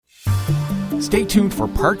Stay tuned for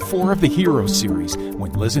part 4 of the Hero series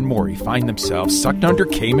when Liz and Maury find themselves sucked under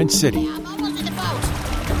Cayman City. I'm almost to the boat.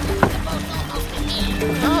 The boat's almost in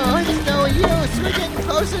here. Oh, it's no use. We're getting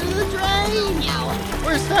closer to the drain. No.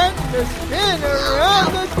 We're starting to spin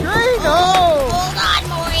around the drain hole. Hold on,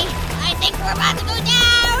 Maury. I think we're about to go down.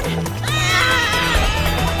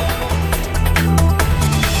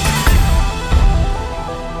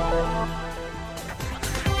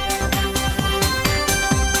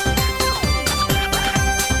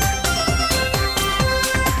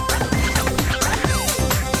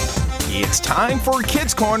 It's time for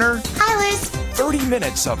Kids Corner. Hi, Liz. 30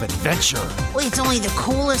 minutes of adventure Well, it's only the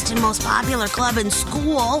coolest and most popular club in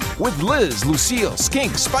school. with Liz, Lucille,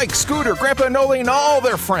 Skink, Spike, Scooter, Grandpa Noli, and all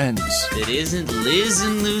their friends. It isn't Liz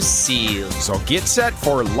and Lucille. So get set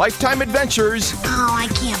for lifetime adventures Oh, I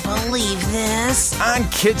can't believe this. on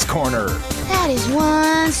Kids Corner. That is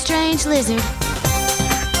one strange lizard.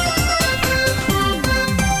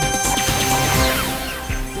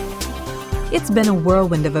 It's been a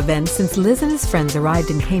whirlwind of events since Liz and his friends arrived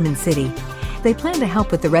in Cayman City. They plan to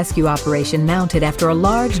help with the rescue operation mounted after a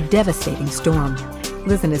large, devastating storm.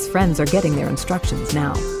 Liz and his friends are getting their instructions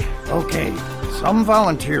now. Okay, some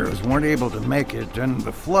volunteers weren't able to make it, and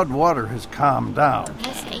the flood water has calmed down.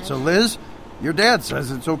 So, Liz, your dad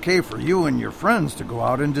says it's okay for you and your friends to go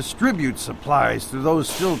out and distribute supplies to those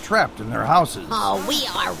still trapped in their houses. Oh, we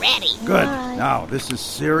are ready. Good. Now, this is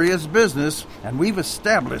serious business, and we've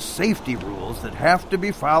established safety rules that have to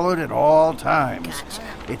be followed at all times.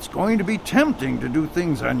 It's going to be tempting to do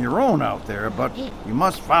things on your own out there, but you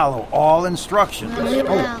must follow all instructions.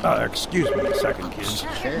 Excuse me a second, kids.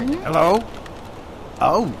 Hello?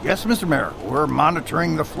 Oh, yes, Mr. Merrick. We're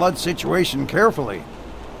monitoring the flood situation carefully.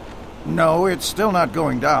 No, it's still not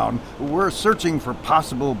going down. We're searching for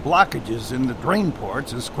possible blockages in the drain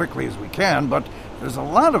ports as quickly as we can, but there's a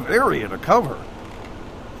lot of area to cover.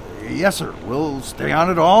 Yes, sir. We'll stay on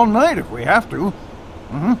it all night if we have to.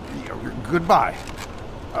 Goodbye.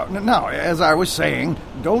 Now, as I was saying,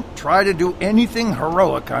 don't try to do anything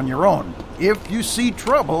heroic on your own. If you see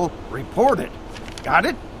trouble, report it. Got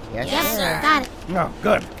it? Yes, sir. Got it. No,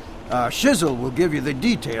 good. Shizzle will give you the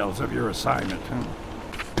details of your assignment.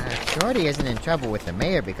 Shorty isn't in trouble with the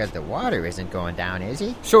mayor because the water isn't going down, is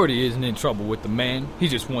he? Shorty isn't in trouble with the man. He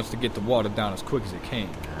just wants to get the water down as quick as it can.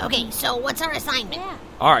 Okay, so what's our assignment?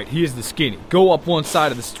 All right, here's the skinny. Go up one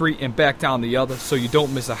side of the street and back down the other so you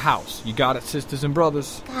don't miss a house. You got it, sisters and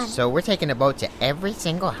brothers? So we're taking a boat to every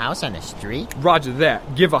single house on the street? Roger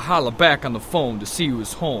that. Give a holler back on the phone to see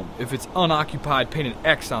who's home. If it's unoccupied, paint an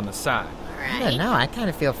X on the side. I don't know. I kind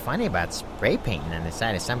of feel funny about spray painting on the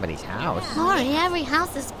side of somebody's house. Maury, every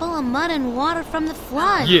house is full of mud and water from the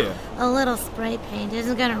flood. Yeah. A little spray paint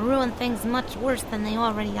isn't going to ruin things much worse than they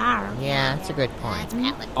already are. Yeah, that's a good point.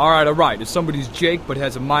 All right. If somebody's Jake but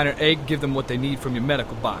has a minor ache, give them what they need from your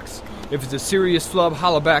medical box. If it's a serious flub,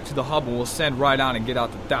 holler back to the hub and we'll send right on and get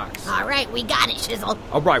out the docks. All right, we got it, Shizzle.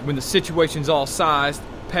 All right, when the situation's all sized,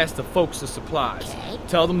 pass the folks the supplies. Okay.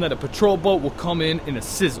 Tell them that a patrol boat will come in a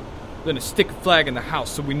sizzle. Then a stick a flag in the house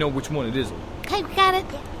so we know which one it is. Okay, we got it.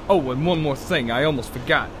 Oh, and one more thing, I almost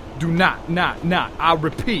forgot. Do not, I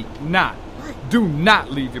repeat, not. Do not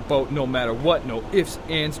leave your boat no matter what, no ifs,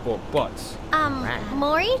 ands, or buts.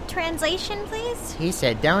 Maury, translation, please? He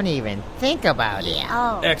said don't even think about it.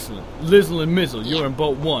 Oh. Excellent. Lizzle and Mizzle, you're in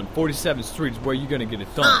boat 1, 47th Street is where you're going to get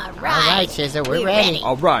it done. All right. All right, Shizzle, we're ready.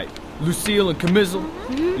 All right. Lucille and Camizzle,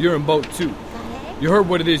 you're in boat 2. You heard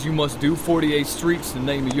what it is you must do. 48th Street's the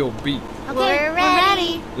name of your beat. Okay, we're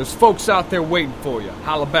ready. There's folks out there waiting for you.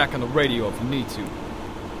 Holler back on the radio if you need to.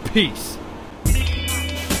 Peace.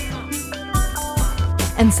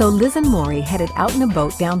 And so Liz and Maury headed out in a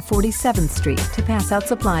boat down 47th Street to pass out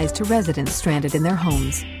supplies to residents stranded in their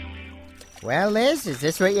homes. Well, Liz, is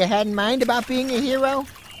this what you had in mind about being a hero?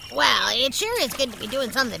 Well, it sure is good to be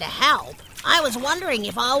doing something to help. I was wondering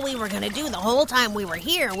if all we were going to do the whole time we were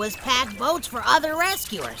here was pack boats for other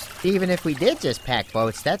rescuers. Even if we did just pack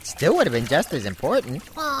boats, that still would have been just as important.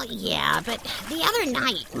 Well, yeah, but the other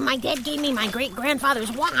night, my dad gave me my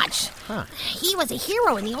great-grandfather's watch. Huh. He was a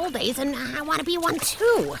hero in the old days, and I want to be one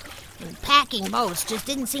too. And packing boats just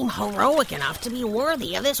didn't seem heroic enough to be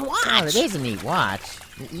worthy of this watch. Oh, it is a neat watch.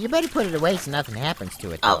 You better put it away so nothing happens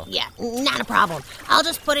to it, though. Oh, yeah, not a problem. I'll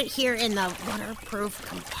just put it here in the waterproof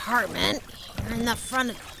compartment. Here in the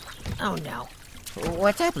front of... Oh, no.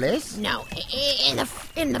 What's up, Liz? No,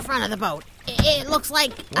 in the front of the boat. It looks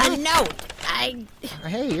like a note.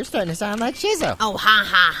 Hey, you're starting to sound like Shizzo. Oh,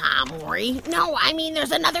 ha, Maury. No, I mean,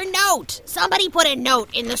 there's another note. Somebody put a note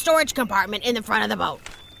in the storage compartment in the front of the boat.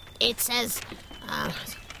 It says,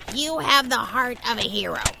 you have the heart of a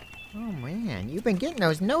hero. Oh, man, you've been getting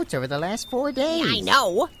those notes over the last 4 days. I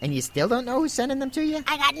know. And you still don't know who's sending them to you?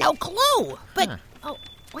 I got no clue. But, Huh. oh,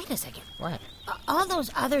 wait a second. What? All those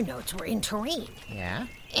other notes were in Terrain. Yeah?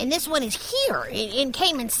 And this one is here, in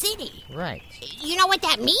Cayman City. Right. You know what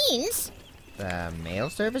that means? The mail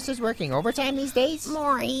service is working overtime these days?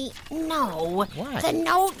 Maury, no. What? The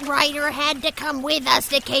note writer had to come with us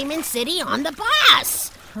to Cayman City on the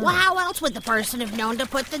bus. Well, how else would the person have known to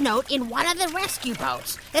put the note in one of the rescue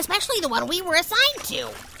boats, especially the one we were assigned to?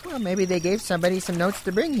 Well, maybe they gave somebody some notes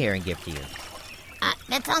to bring here and give to you.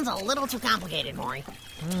 That sounds a little too complicated, Maury.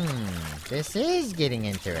 This is getting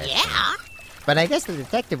interesting. Yeah? But I guess the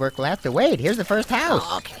detective work will have to wait. Here's the first house.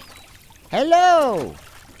 Oh, okay. Hello?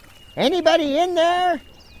 Anybody in there?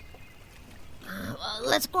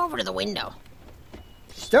 Let's go over to the window.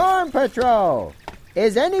 Storm Patrol!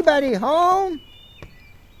 Is anybody home?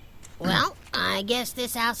 Well, I guess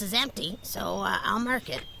this house is empty, so I'll mark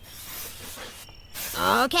it.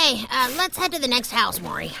 Okay, let's head to the next house,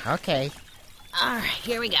 Maury. Okay. All right,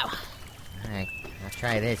 here we go. All right, I'll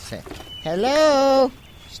try this. Hello?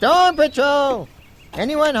 Storm Patrol!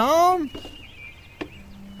 Anyone home?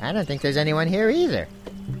 I don't think there's anyone here either.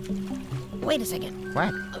 Wait a second.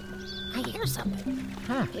 What? I hear something.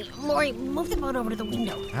 Huh. Hey, Maury, move the boat over to the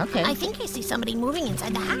window. Okay. I think I see somebody moving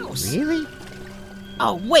inside the house. Really?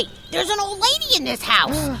 Oh, wait. There's an old lady in this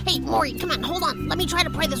house. Hey, Maury, come on, hold on. Let me try to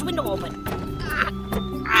pry this window open.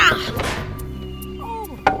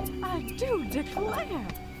 Oh, I do declare,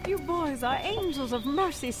 you boys are angels of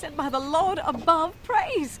mercy sent by the Lord above.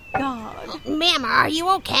 Praise God. Ma'am, are you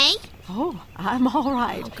okay? Oh, I'm all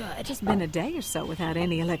right. Oh, good. It's been a day or so without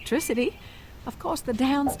any electricity. Of course, the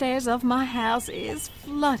downstairs of my house is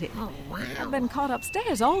flooded. Oh, wow. I've been caught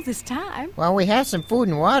upstairs all this time. Well, we have some food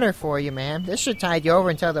and water for you, ma'am. This should tide you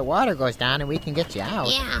over until the water goes down and we can get you out.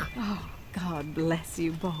 Yeah. Oh, God bless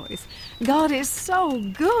you, boys. God is so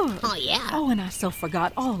good. Oh, yeah. Oh, and I so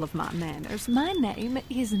forgot all of my manners. My name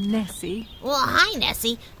is Nessie. Well, hi,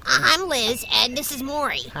 Nessie. I'm Liz, and this is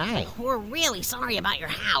Maury. Hi. We're really sorry about your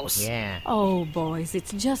house. Yeah. Oh, boys,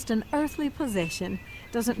 it's just an earthly possession.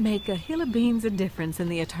 Doesn't make a hill of beans a difference in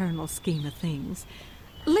the eternal scheme of things.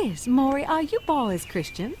 Liz, Maury, are you boys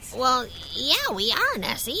Christians? Well, yeah, we are,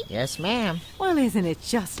 Nessie. Yes, ma'am. Well, isn't it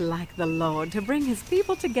just like the Lord to bring his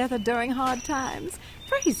people together during hard times?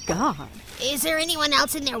 Praise God. Is there anyone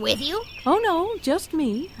else in there with you? Oh, no, just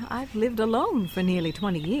me. I've lived alone for nearly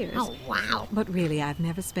 20 years. Oh, wow. But really, I've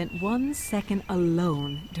never spent 1 second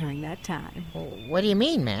alone during that time. What do you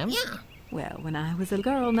mean, ma'am? Yeah. Well, when I was a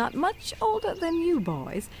girl not much older than you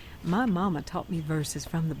boys, my mama taught me verses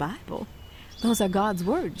from the Bible. Those are God's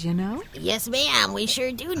words, you know. Yes, ma'am, we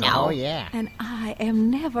sure do know. Oh, yeah. And I am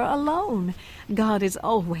never alone. God is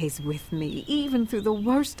always with me, even through the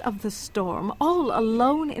worst of the storm. All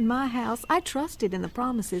alone in my house, I trusted in the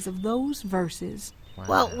promises of those verses. Wow.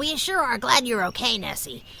 Well, we sure are glad you're okay,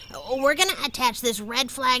 Nessie. We're going to attach this red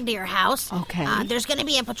flag to your house. Okay. There's going to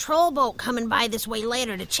be a patrol boat coming by this way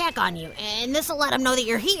later to check on you, and this will let them know that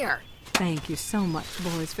you're here. Thank you so much,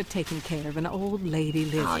 boys, for taking care of an old lady,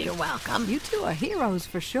 Lizzie. Oh, you're welcome. You two are heroes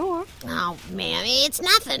for sure. Oh, ma'am, it's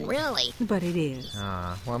nothing, really. But it is.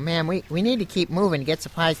 Well, ma'am, we need to keep moving to get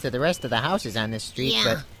supplies to the rest of the houses on this street,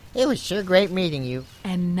 Yeah. but it was sure great meeting you.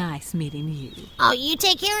 And nice meeting you. Oh, you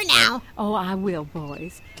take care now. Oh, I will,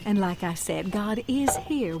 boys. And like I said, God is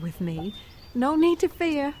here with me. No need to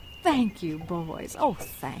fear. Thank you, boys. Oh,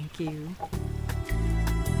 thank you.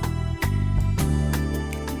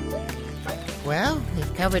 Well,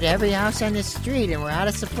 we've covered every house on this street and we're out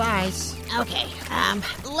of supplies. Okay,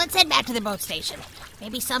 let's head back to the boat station.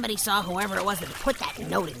 Maybe somebody saw whoever it was that put that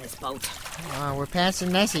note in this boat. We're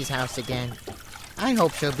passing Nessie's house again. I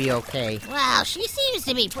hope she'll be okay. Well, she seems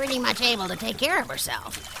to be pretty much able to take care of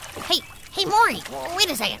herself. Hey, Maury,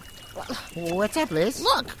 wait a second. What's up, Liz?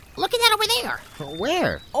 Look at that over there.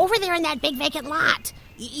 Where? Over there in that big vacant lot.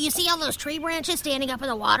 You see all those tree branches standing up in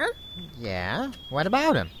the water? Yeah, what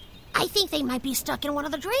about them? I think they might be stuck in one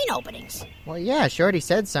of the drain openings. Well, yeah, Shorty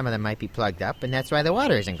said some of them might be plugged up, and that's why the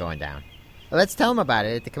water isn't going down. Well, let's tell them about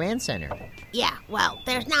it at the command center. Yeah, well,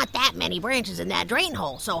 there's not that many branches in that drain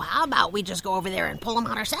hole, so how about we just go over there and pull them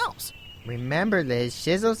out ourselves? Remember, Liz,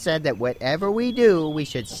 Shizzle said that whatever we do, we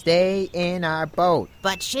should stay in our boat.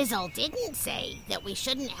 But Shizzle didn't say that we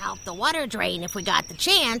shouldn't help the water drain if we got the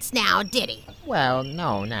chance, now did he? Well,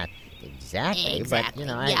 no, not exactly. But, you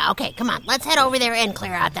know, Yeah, okay, come on, let's head over there and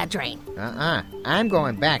clear out that drain. I'm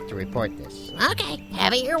going back to report this. Okay,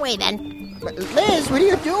 have it your way then. But, Liz, what are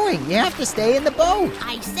you doing? You have to stay in the boat.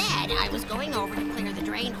 I said I was going over to clear the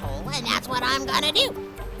drain hole, and that's what I'm gonna do.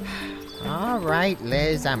 All right,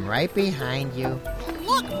 Liz, I'm right behind you.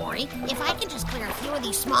 Look, Maury, if I can just clear a few of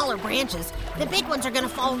these smaller branches, the big ones are going to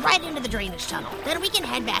fall right into the drainage tunnel. Then we can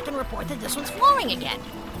head back and report that this one's flowing again.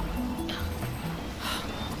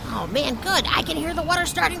 Oh, man, good. I can hear the water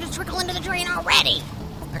starting to trickle into the drain already.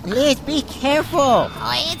 Liz, be careful.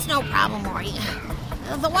 Oh, it's no problem, Maury.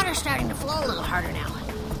 The water's starting to flow a little harder now.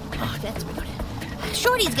 Oh, that's good.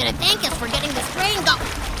 Shorty's going to thank us for getting this drain going.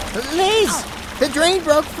 Liz, the drain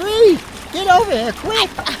broke free. Get over here, quick.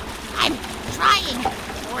 I'm trying,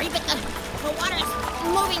 Maury, but the water's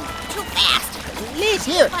moving too fast. Liz,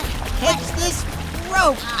 here, catch this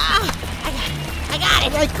rope. I got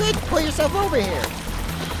it. All right, good. Pull yourself over here.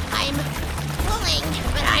 I'm pulling,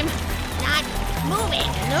 but I'm not moving.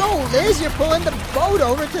 No, Liz, you're pulling the boat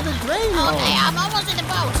over to the drain hole. Okay, I'm almost in the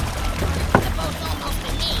boat. The boat's almost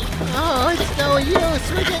to me. Oh, it's no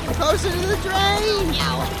use. We're getting closer to the drain.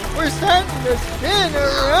 No. We're starting to spin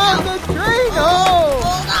around the drain hole.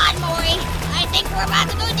 Hold on, Maury. I think we're about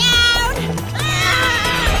to go down.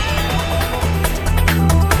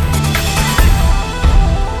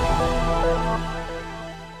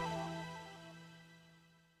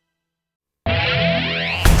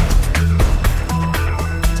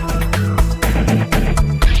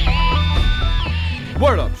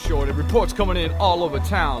 Word up, Shorty. Reports coming in all over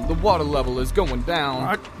town. The water level is going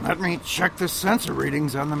down. Let me check the sensor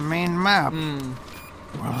readings on the main map.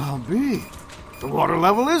 Well, I'll be. The water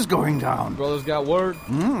level is going down. Brothers got word?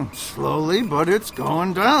 Slowly, but it's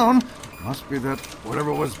going down. Must be that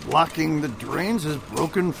whatever was blocking the drains is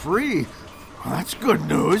broken free. Well, that's good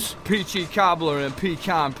news. Peachy Cobbler and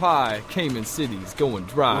Pecan Pie, Cayman City's going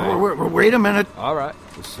dry. Wait a minute. All right.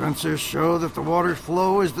 The sensors show that the water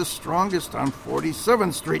flow is the strongest on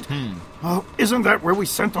 47th Street. Oh, isn't that where we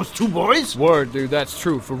sent those two boys? Word, dude, that's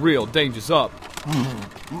true. For real. Danger's up.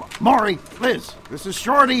 Maury, Liz, this is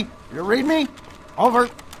Shorty. You read me? Over.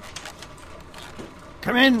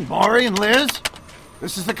 Come in, Maury and Liz.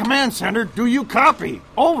 This is the command center. Do you copy?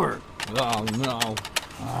 Over. Oh, no.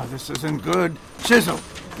 This isn't good. Chisel,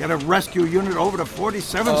 get a rescue unit over to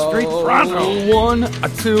 47th Street pronto. 1,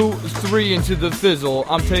 2, 3 into the fizzle.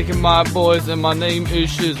 I'm taking my boys and my name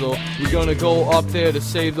is Shizzle. We're gonna go up there to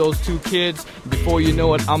save those two kids. Before you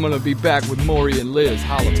know it, I'm gonna be back with Maury and Liz.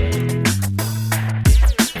 Holla, baby.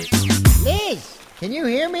 Liz, can you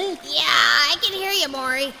hear me? Yeah, I can hear you,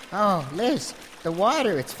 Maury. Oh, Liz, the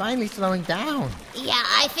water, it's finally slowing down. Yeah,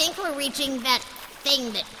 I think we're reaching that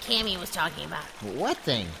thing that Cammy was talking about. What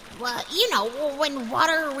thing? Well, you know, when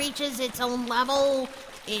water reaches its own level,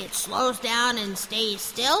 it slows down and stays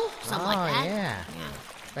still, something like that. Yeah.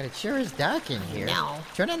 But it sure is dark in here. No.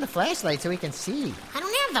 Turn on the flashlight so we can see. I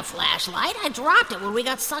don't have the flashlight. I dropped it when we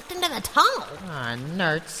got sucked into the tunnel. Ah,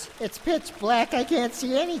 nerds. It's pitch black. I can't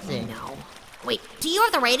see anything. No. Wait, do you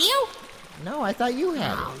have the radio? No, I thought you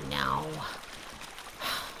had Oh, no.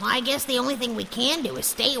 Well, I guess the only thing we can do is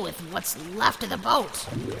stay with what's left of the boat.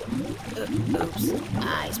 Oops.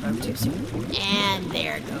 I spoke too soon. And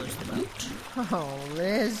there goes the boat. Oh,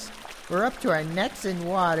 Liz. We're up to our necks in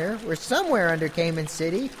water. We're somewhere under Cayman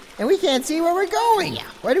City, and we can't see where we're going. Yeah.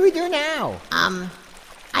 What do we do now?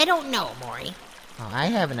 I don't know, Maury. Oh, I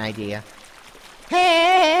have an idea.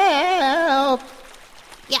 Help!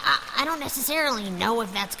 Yeah, I don't necessarily know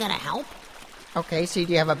if that's gonna help. Okay, so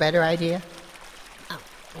do you have a better idea? Oh,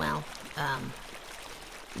 well, no.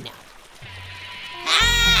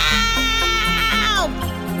 Help!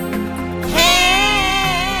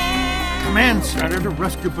 Help! Command Center to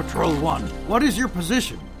Rescue Patrol 1. What is your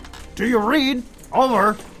position? Do you read?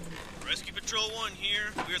 Over. Rescue Patrol 1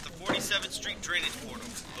 here. We're at the 47th Street drainage portal.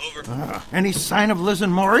 Over. Any sign of Liz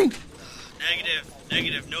and Maury?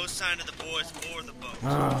 Negative. No sign of the boys or the boat.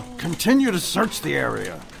 Continue to search the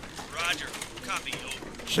area. Roger. Copy.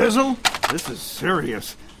 Over. Shizzle, this is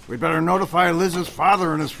serious. We'd better notify Liz's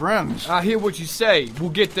father and his friends. I hear what you say. We'll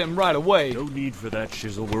get them right away. No need for that,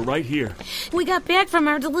 Shizzle. We're right here. We got back from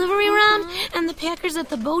our delivery run, and the packers at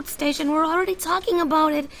the boat station were already talking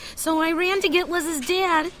about it, so I ran to get Liz's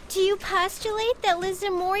dad. Do you postulate that Liz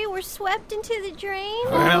and Maury were swept into the drain?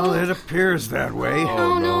 Well, it appears that way.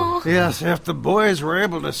 Oh, no. Yes, if the boys were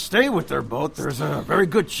able to stay with their boat, there's a very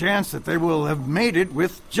good chance that they will have made it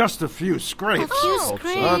with just a few scrapes. A few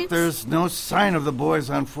scrapes? But there's no sign of the boys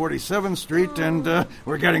on 47th Street, and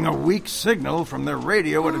we're getting a weak signal from their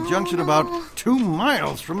radio at a junction about 2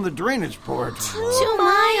 miles from the drainage port. 2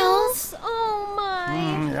 miles? Oh, my.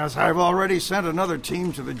 Yes, I've already sent another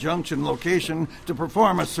team to the junction location to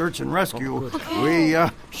perform a search and rescue. We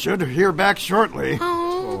should hear back shortly.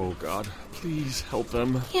 Oh, God. Please help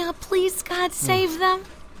them. Yeah, please, God, save them.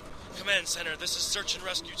 Command Center, this is Search and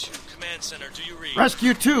Rescue 2. Command Center, do you read?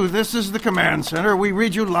 Rescue 2, this is the command center. We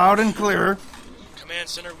read you loud and clear. Command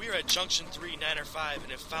Center, we are at Junction 3, 9 or 5,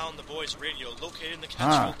 and have found the boys' radio located in the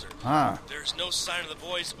catch filter. There's no sign of the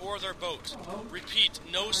boys or their boat. Repeat,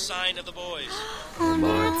 no sign of the boys. Oh,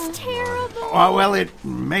 that's terrible. Well, it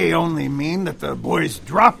may only mean that the boys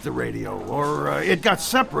dropped the radio, or it got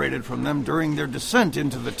separated from them during their descent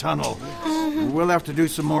into the tunnel. We'll have to do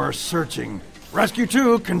some more searching. Rescue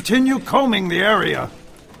 2, continue combing the area.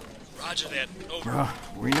 Roger that. Over.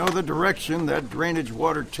 We know the direction that drainage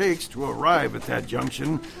water takes to arrive at that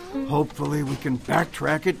junction. Hopefully we can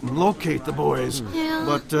backtrack it and locate the boys. Yeah.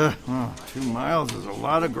 But 2 miles is a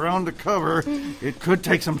lot of ground to cover. It could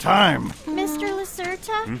take some time. Mr.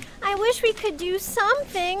 Lacerta, I wish we could do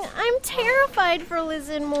something. I'm terrified for Liz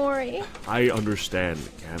and Maury. I understand,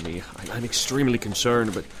 Cammy. I'm extremely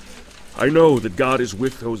concerned, but I know that God is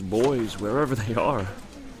with those boys wherever they are.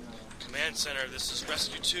 Command Center, this is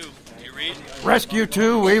Rescue 2. Do you read? Rescue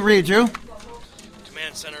 2, we read you.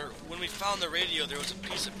 Command Center, when we found the radio, there was a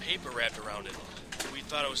piece of paper wrapped around it. We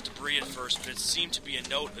thought it was debris at first, but it seemed to be a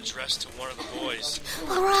note addressed to one of the boys.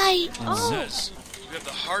 All right. It says, "You have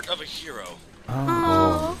the heart of a hero."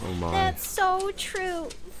 Oh, my. That's so true.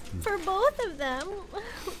 For both of them.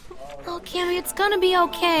 Oh, Cammy, it's gonna be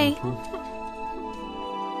okay.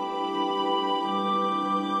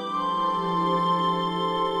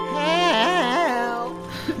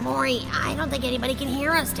 Maury, I don't think anybody can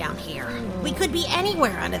hear us down here. We could be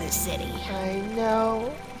anywhere under this city. I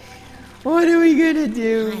know. What are we gonna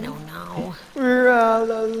do? I don't know. We're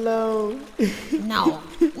all alone. No,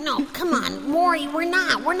 come on, Maury, we're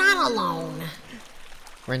not alone.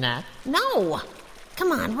 We're not? No.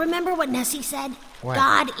 Come on, remember what Nessie said? What?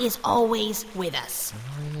 God is always with us.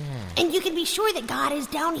 Oh, yeah. And you can be sure that God is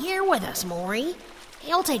down here with us, Maury.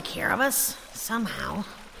 He'll take care of us, somehow.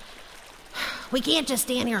 We can't just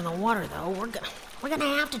stand here in the water, though. We're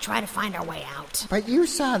gonna have to try to find our way out. But you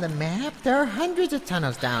saw the map. There are hundreds of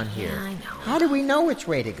tunnels down here. Yeah, I know. How do we know which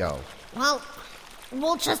way to go? Well,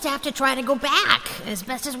 we'll just have to try to go back as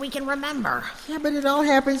best as we can remember. Yeah, but it all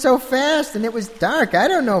happened so fast, and it was dark. I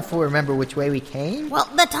don't know if we'll remember which way we came. Well,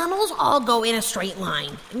 the tunnels all go in a straight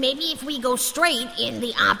line. Maybe if we go straight in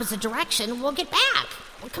the opposite direction, we'll get back.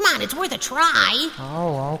 Well, come on, it's worth a try.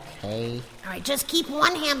 Oh, okay. All right, just keep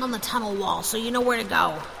one hand on the tunnel wall so you know where to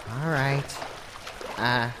go. All right.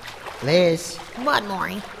 Liz. What,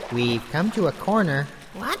 Maury? We've come to a corner.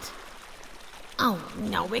 What? Oh,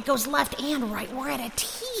 no, it goes left and right. We're at a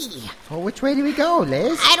T. Well, which way do we go,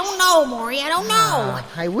 Liz? I don't know, Maury. I don't know.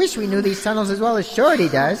 I wish we knew these tunnels as well as Shorty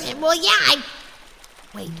does. Well, yeah,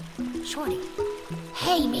 Wait, Shorty.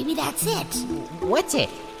 Hey, maybe that's it. What's it?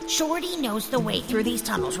 Shorty knows the way through these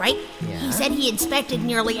tunnels, right? Yeah. He said he inspected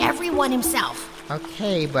nearly every one himself.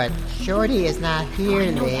 Okay, but Shorty is not here, I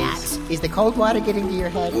know Liz. that. Is the cold water getting to your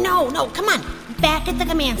head? No, come on. Back at the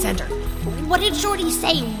command center. What did Shorty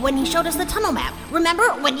say when he showed us the tunnel map? Remember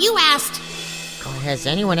when you asked... Has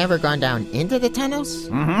anyone ever gone down into the tunnels?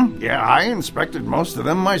 Mm-hmm. Yeah, I inspected most of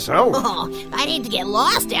them myself. Oh, I'd hate to get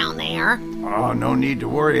lost down there. Oh, no need to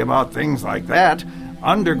worry about things like that.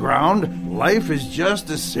 Underground, life is just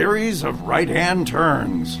a series of right-hand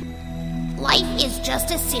turns. Life is just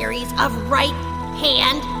a series of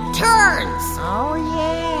right-hand turns. Oh,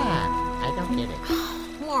 yeah. I don't get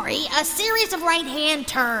it. Maury, a series of right-hand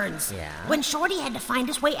turns. Yeah? When Shorty had to find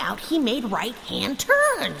his way out, he made right-hand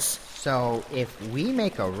turns. So if we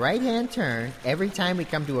make a right-hand turn every time we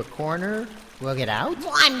come to a corner, we'll get out?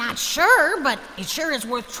 Well, I'm not sure, but it sure is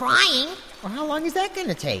worth trying. Well, how long is that going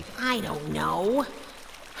to take? I don't know.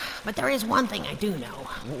 But there is one thing I do know.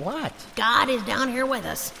 What? God is down here with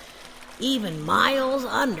us, even miles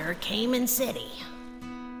under Cayman City.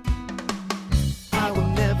 I will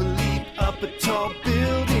never leap up a tall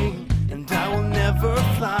building, and I will never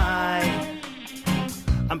fly.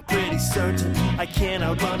 I'm pretty certain I can't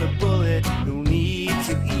outrun a bullet, no need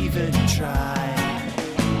to even try.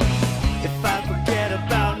 If I forget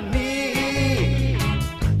about me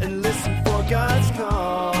and listen for God's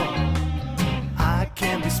call, I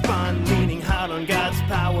can respond leaning hard on God's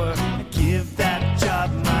power and give that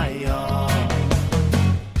job my all.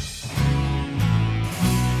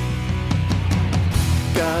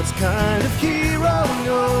 God's kind of hero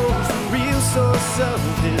knows the real source of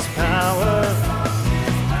his power.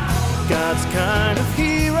 God's kind of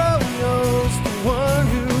hero knows the one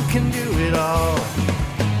who can do it all.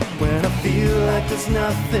 When I feel like there's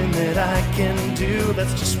nothing that I can do,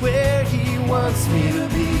 that's just where he wants me to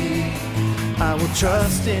be. I will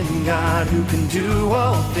trust in God who can do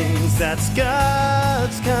all things. That's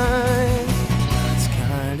God's kind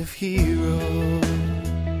of hero.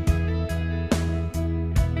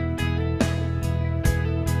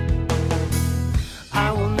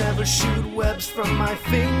 I will never never shoot webs from my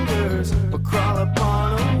fingers or crawl up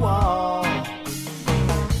on a wall.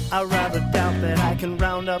 I rather doubt that I can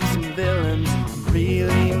round up some villains. I'm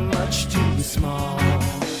really much too small.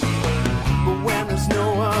 But when there's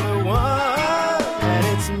no other one, and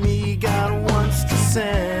it's me God wants to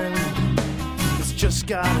send, it's just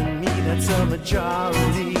God and me that's a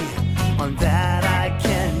majority. On that I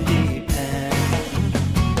can depend.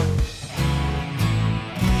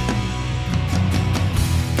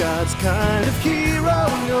 God's kind of hero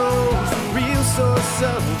knows the real source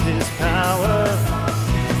of his power.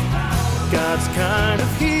 God's kind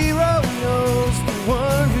of hero knows the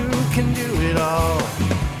one who can do it all.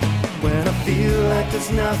 When I feel like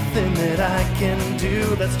there's nothing that I can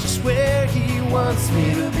do, that's just where he wants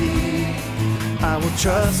me to be. I will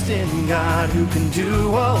trust in God who can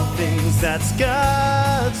do all things. That's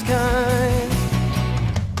God's kind.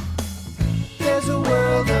 There's a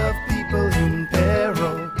world of people in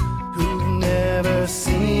peril who've never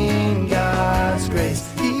seen God's grace.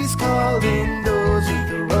 He's calling those with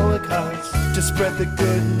heroic hearts to spread the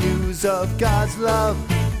good news of God's love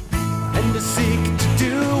and to seek to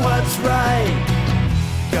do what's right.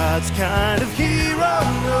 God's kind of hero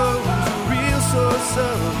knows the real source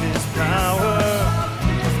of his power.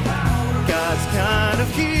 God's kind of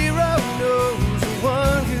hero knows the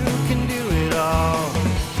one who can do it all.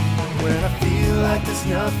 When I feel like there's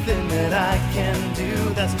nothing that I can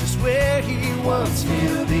do, that's just where he wants me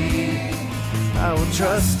to be. I will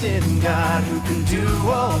trust in God who can do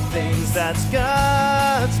all things. That's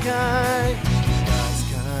God's kind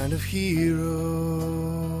of hero.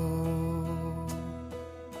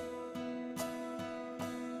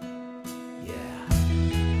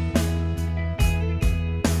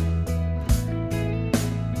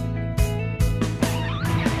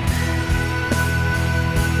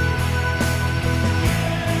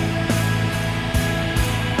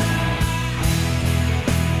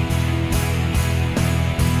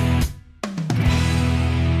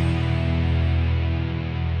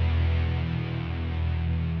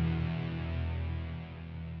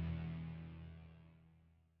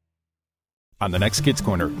 On the next Kids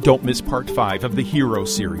Corner, don't miss Part 5 of the Hero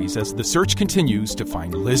series as the search continues to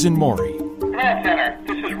find Liz and Maury. Command Center,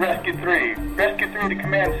 this is Rescue 3. Rescue 3 to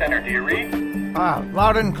Command Center, do you read?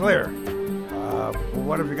 Loud and clear.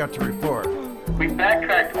 What have you got to report? We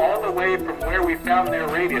backtracked all the way from where we found their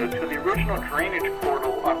radio to the original drainage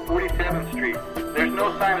portal on 47th Street. There's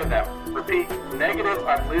no sign of them. Repeat, negative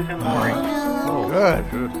on Liz and Maury. Oh,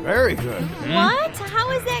 good. Very good. What?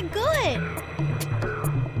 How is that good?